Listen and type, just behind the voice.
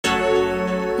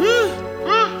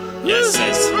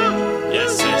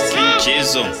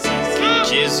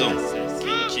Geezzle.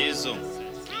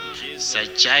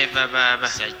 Sajaiva baba,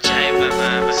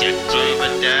 siyagroova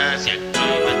da.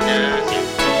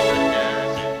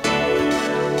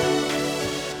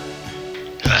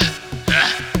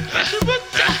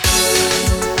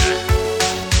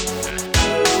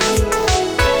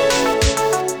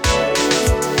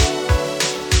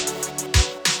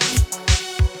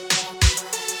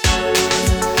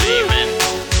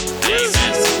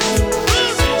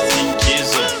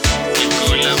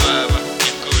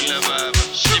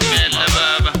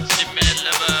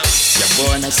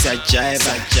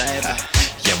 Sajaiva,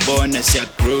 yabona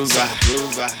siyagroova,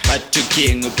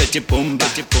 bathuking uphethe ibhumba,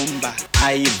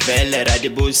 ayivele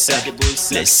radibusa,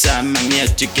 lesama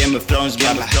ngiyajika emi-flows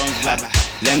baba,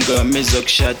 lengoma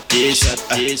izokushadisa,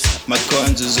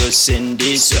 makhonzo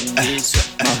uzosindiswa,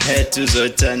 mawethu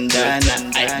uzothandana,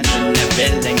 mina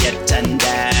vele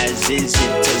ngiyakuthandaza,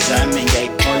 izitho zami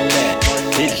ngiyayixolela,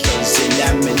 idlozi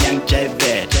lami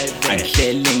liyangijayivela,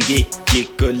 angihleli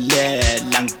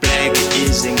ngigigulela, ngibheke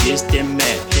ize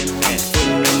ngistimela,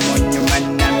 angifuni omunye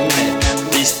umanamela,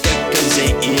 these steppers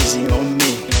ain't easy on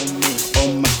me, on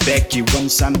my back you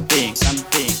want something,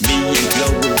 me and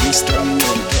Glow we strong,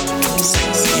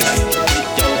 sexy like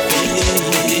dolphin,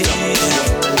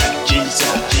 like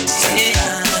Jesus.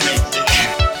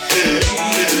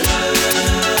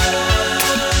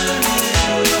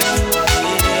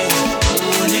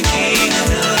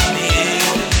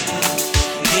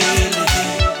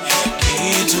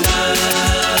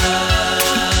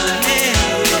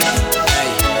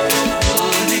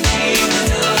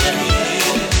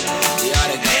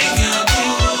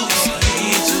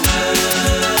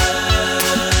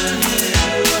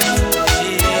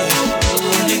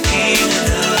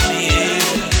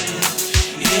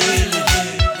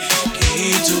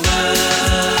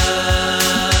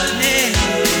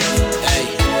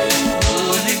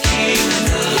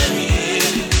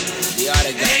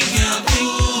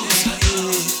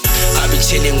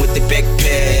 Chilling with the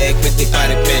backpack, with the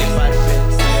body bag.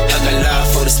 I got love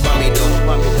for the spammy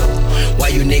though. Why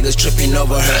you niggas tripping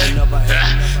over her?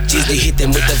 Just they hit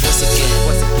them with the voice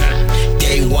again.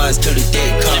 Day ones till the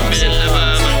day comes.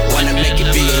 Wanna make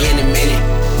it big in a minute.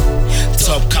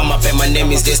 Top come up and my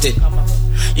name is listed.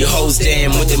 Your hoes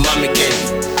damn with the mommy gang.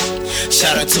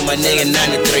 Shout out to my nigga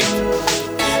 93.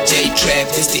 J-Trap,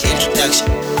 this the introduction.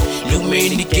 You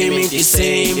made the game ain't the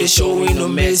same, the show ain't no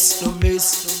mess.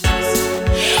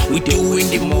 We doing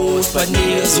the most, but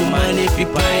niggas who money be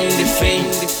buying the fame.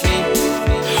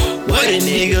 What a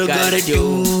nigga gotta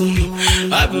do?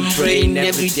 I've been praying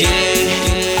every day.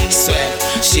 Swear,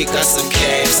 she got some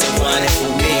cash, some money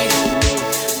for me.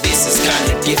 This is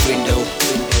kinda different though.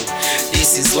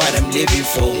 This is what I'm living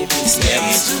for. It's never.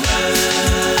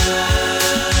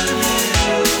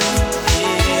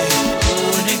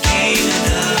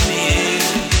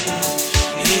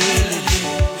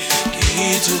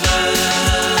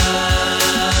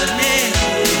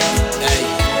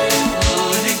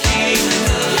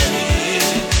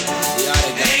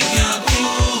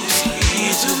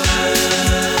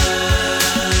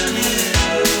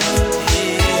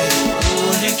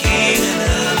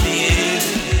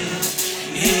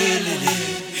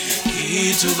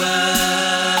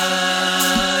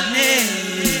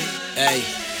 Hey,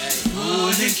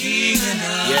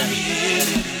 yeah,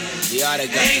 the other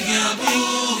guy.